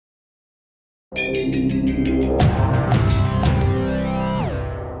I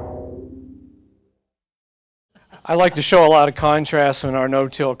like to show a lot of contrast in our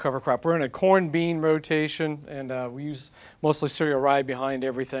no-till cover crop. We're in a corn bean rotation, and we use mostly cereal rye behind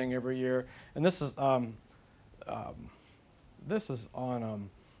everything every year. And this is on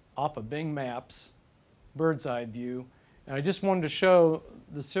off of Bing Maps, bird's eye view. And I just wanted to show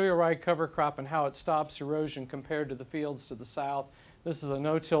the cereal rye cover crop and how it stops erosion compared to the fields to the south. This is a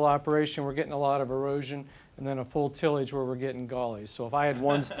no-till operation. We're getting a lot of erosion, and then a full tillage where we're getting gullies. So if I had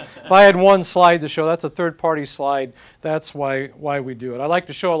one slide to show, that's a third-party slide. That's why we do it. I like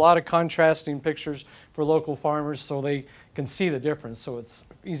to show a lot of contrasting pictures for local farmers so they can see the difference. So it's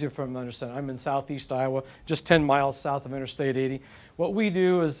easier for them to understand. I'm in southeast Iowa, just 10 miles south of Interstate 80. What we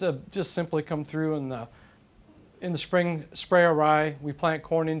do is just simply come through in the spring, spray our rye. We plant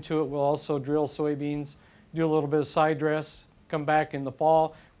corn into it. We'll also drill soybeans, do a little bit of side dress. Come back in the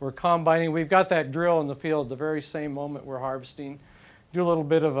fall, we're combining. We've got that drill in the field the very same moment we're harvesting. Do a little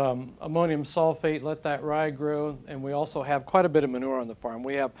bit of ammonium sulfate, let that rye grow, and we also have quite a bit of manure on the farm.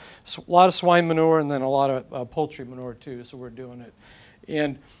 We have a lot of swine manure and then a lot of poultry manure too, so we're doing it.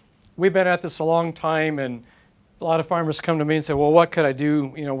 And we've been at this a long time, and a lot of farmers come to me and say, well, what could I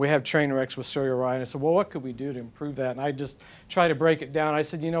do? You know, we have train wrecks with cereal rye. And I said, well, what could we do to improve that? And I just try to break it down. I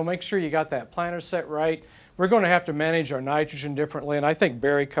said, you know, make sure you got that planter set right. We're going to have to manage our nitrogen differently, and I think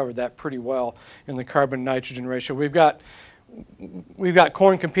Barry covered that pretty well in the carbon-nitrogen ratio. We've got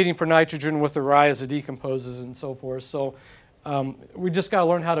corn competing for nitrogen with the rye as it decomposes and so forth. So we just got to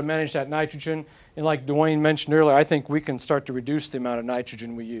learn how to manage that nitrogen. And like Dwayne mentioned earlier, I think we can start to reduce the amount of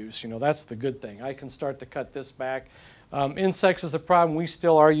nitrogen we use. You know, that's the good thing. I can start to cut this back. Insects is a problem. We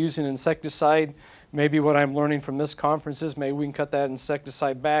still are using insecticide. Maybe what I'm learning from this conference is maybe we can cut that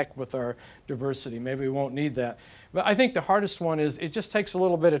insecticide back with our diversity. Maybe we won't need that. But I think the hardest one is it just takes a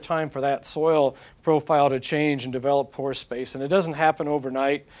little bit of time for that soil profile to change and develop pore space. And it doesn't happen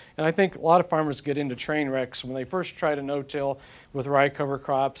overnight. And I think a lot of farmers get into train wrecks when they first try to no-till with rye cover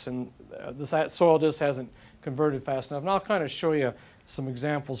crops, and that soil just hasn't converted fast enough. And I'll kind of show you some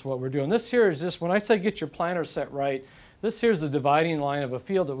examples of what we're doing. This here is just, when I say get your planter set right, this here's the dividing line of a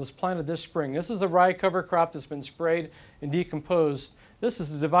field that was planted this spring. This is a rye cover crop that's been sprayed and decomposed. This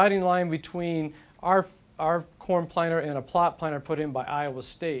is the dividing line between our corn planter and a plot planter put in by Iowa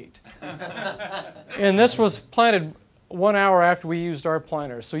State. And this was planted 1 hour after we used our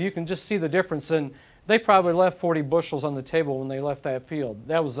planter. So you can just see the difference. And they probably left 40 bushels on the table when they left that field.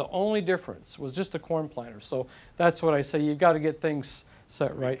 That was the only difference, was just a corn planter. So that's what I say. You've got to get things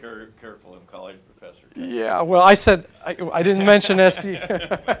set right. Be careful in college, Professor. Yeah, well, I said, I didn't mention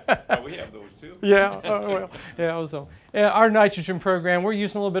SD. Oh, we have those too. Yeah, well, yeah, so. Our nitrogen program, we're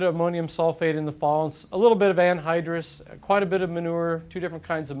using a little bit of ammonium sulfate in the fall, a little bit of anhydrous, quite a bit of manure, 2 different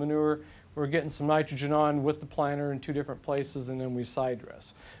kinds of manure. We're getting some nitrogen on with the planter in 2 different places, and then we side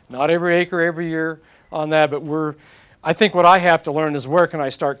dress. Not every acre every year on that, but I think what I have to learn is where can I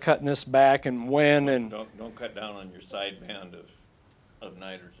start cutting this back and when. And don't cut down on your side band of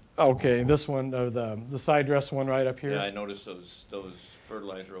nitrogen. Okay, this one, the side dress one right up here. Yeah, I noticed those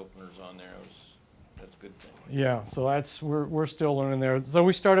fertilizer openers on there. That's a good thing. Yeah, so we're still learning there. So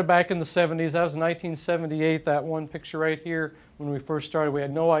we started back in the 70s. That was 1978, that one picture right here. When we first started, we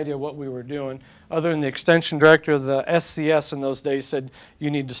had no idea what we were doing, other than the extension director of the SCS in those days said,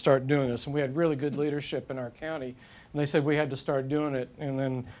 you need to start doing this. And we had really good leadership in our county. And they said we had to start doing it. And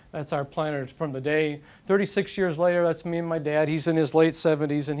then that's our planner from the day. 36 years later, that's me and my dad. He's in his late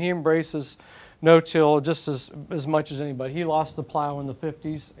 70s, and he embraces no-till just as much as anybody. He lost the plow in the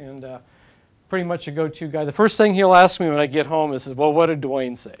 50s, and pretty much a go-to guy. The first thing he'll ask me when I get home is, well, what did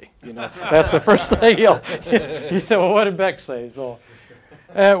Dwayne say? You know, that's the first thing he said, well, what did Beck say? So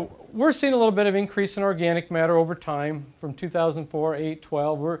we're seeing a little bit of increase in organic matter over time from 2004, 8,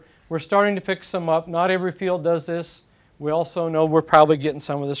 12. We're starting to pick some up. Not every field does this. We also know we're probably getting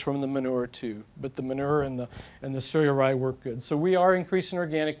some of this from the manure too, but the manure and the cereal rye work good. So we are increasing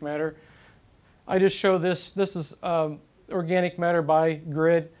organic matter. I just show this. This is organic matter by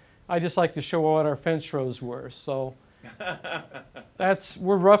grid. I just like to show what our fence rows were. So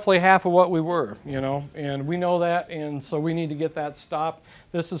we're roughly half of what we were, you know, and we know that, and so we need to get that stopped.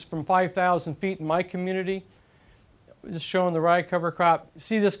 This is from 5,000 feet in my community. Just showing the rye cover crop.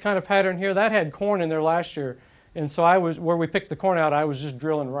 See this kind of pattern here? That had corn in there last year. And so where we picked the corn out, I was just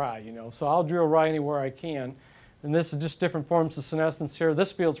drilling rye, you know. So I'll drill rye anywhere I can. And this is just different forms of senescence here.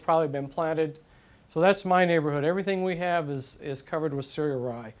 This field's probably been planted. So that's my neighborhood. Everything we have is covered with cereal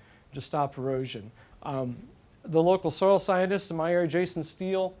rye to stop erosion. The local soil scientist in my area, Jason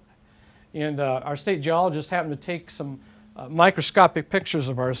Steele, and our state geologist happened to take some microscopic pictures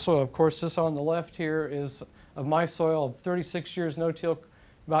of our soil. Of course, this on the left here is of my soil of 36 years no-till,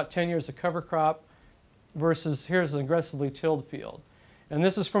 about 10 years of cover crop, versus here's an aggressively tilled field. And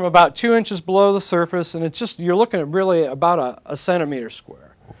this is from about 2 inches below the surface, and it's just, you're looking at really about a centimeter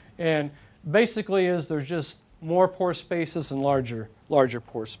square. And basically there's just more pore spaces and larger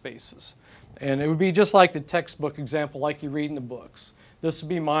pore spaces. And it would be just like the textbook example like you read in the books. This would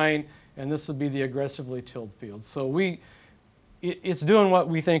be mine, and this would be the aggressively tilled field. So it's doing what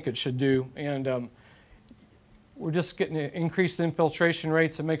we think it should do, and we're just getting increased infiltration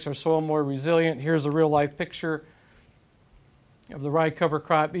rates. It makes our soil more resilient. Here's a real-life picture of the rye cover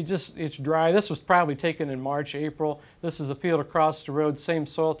crop. It's dry. This was probably taken in March, April. This is a field across the road, same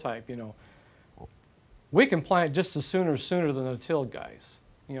soil type, you know. We can plant just as sooner than the tilled guys.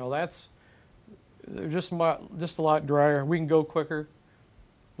 You know, they're just a lot drier. We can go quicker,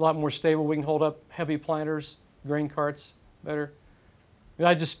 a lot more stable. We can hold up heavy planters, grain carts better.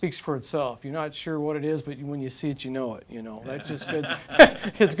 That just speaks for itself. You're not sure what it is, but when you see it, you know it. You know, that's just good.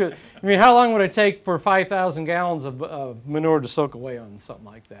 It's good. I mean, how long would it take for 5,000 gallons of manure to soak away on something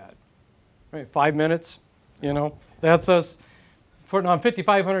like that? Right, 5 minutes. You know, that's us putting on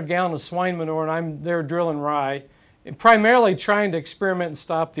 5,500 gallons of swine manure, and I'm there drilling rye, and primarily trying to experiment and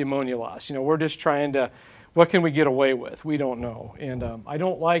stop the ammonia loss. You know, we're just trying to, what can we get away with? We don't know. And I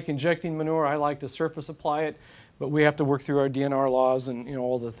don't like injecting manure. I like to surface apply it. But we have to work through our DNR laws and, you know,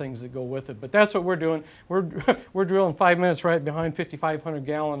 all the things that go with it. But that's what we're doing. We're drilling 5 minutes right behind 5,500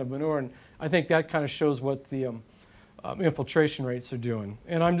 gallon of manure, and I think that kind of shows what the infiltration rates are doing.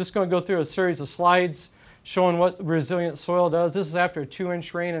 And I'm just going to go through a series of slides showing what resilient soil does. This is after a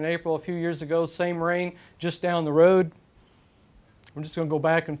 2-inch rain in April a few years ago. Same rain just down the road. I'm just going to go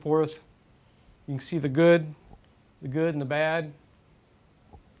back and forth. You can see the good and the bad,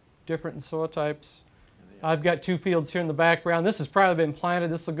 different in soil types. I've got 2 fields here in the background. This has probably been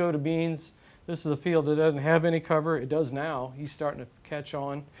planted. This will go to beans. This is a field that doesn't have any cover. It does now. He's starting to catch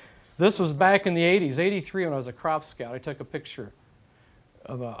on. This was back in the 80s, 83, when I was a crop scout. I took a picture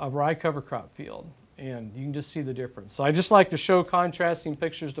of a rye cover crop field, and you can just see the difference. So I just like to show contrasting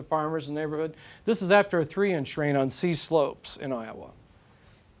pictures to farmers in the neighborhood. This is after a 3-inch rain on C slopes in Iowa.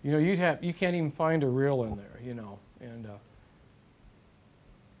 You know, you can't even find a reel in there, you know, and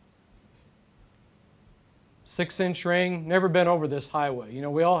 6-inch rain, never been over this highway. You know,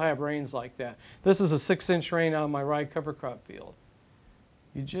 we all have rains like that. This is a 6-inch rain on my rye cover crop field.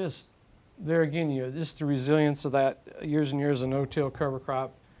 You just, there again, you know, just the resilience of that years and years of no-till cover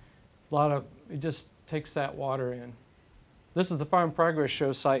crop. It just takes that water in. This is the Farm Progress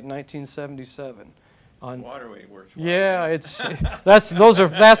Show site in 1977. Waterway works well. Yeah, that's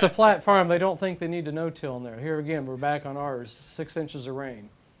a flat farm. They don't think they need a no-till in there. Here again, we're back on ours, 6 inches of rain.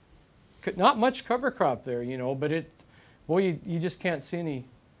 Not much cover crop there, you know, but boy, you just can't see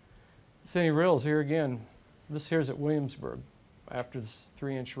any rills. Here again, this here's at Williamsburg after this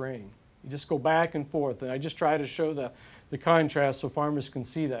 3-inch rain. You just go back and forth, and I just try to show the contrast so farmers can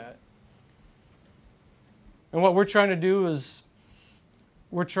see that. And what we're trying to do is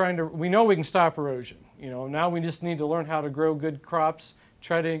we know we can stop erosion. You know, now we just need to learn how to grow good crops,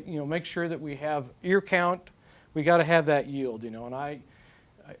 try to, you know, make sure that we have ear count. We got to have that yield, you know, and I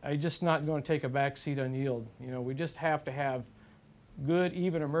just not going to take a back seat on yield. You know, we just have to have good,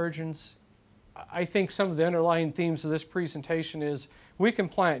 even emergence. I think some of the underlying themes of this presentation is we can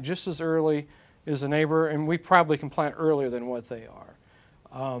plant just as early as a neighbor, and we probably can plant earlier than what they are.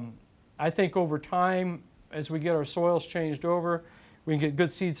 I think over time, as we get our soils changed over, we can get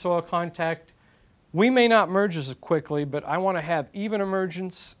good seed-soil contact. We may not merge as quickly, but I want to have even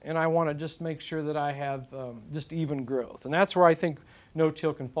emergence, and I want to just make sure that I have just even growth. And that's where I think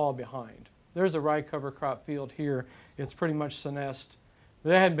no-till can fall behind. There's a rye cover crop field here. It's pretty much senesced.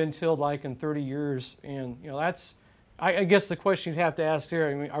 That hadn't been tilled like in 30 years, and you know, that's, I guess the question you'd have to ask there,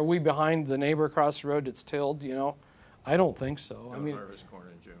 I mean, are we behind the neighbor across the road that's tilled, you know? I don't think so. I mean, harvest corn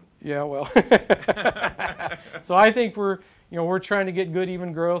in June. Yeah, well. So I think we're trying to get good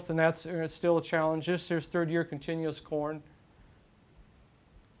even growth, and it's still a challenge. There's 3rd-year continuous corn.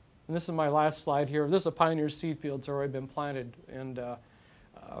 And this is my last slide here. This is a Pioneer seed field that's already been planted. And the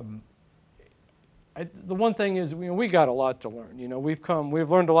one thing is, we got a lot to learn. You know, we've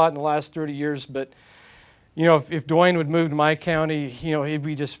learned a lot in the last 30 years, but you know, if Dwayne would move to my county, you know, he'd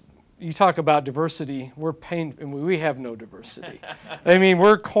be just, you talk about diversity, and we have no diversity. I mean,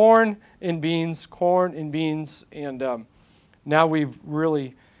 we're corn and beans, and now we've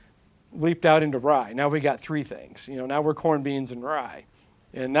really leaped out into rye. Now we got 3 things. You know, now we're corn, beans, and rye.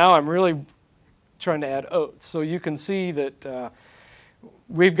 And now I'm really trying to add oats. So you can see that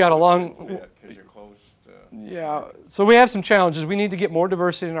we've got a long... Because you're close to Yeah, so we have some challenges. We need to get more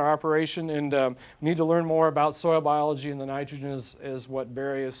diversity in our operation, and we need to learn more about soil biology and the nitrogen, as what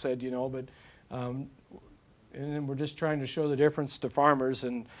Barry has said, you know. But and then we're just trying to show the difference to farmers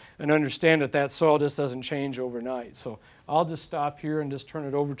and understand that that soil just doesn't change overnight. So I'll just stop here and just turn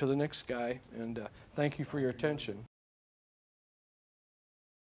it over to the next guy, and thank you for your attention.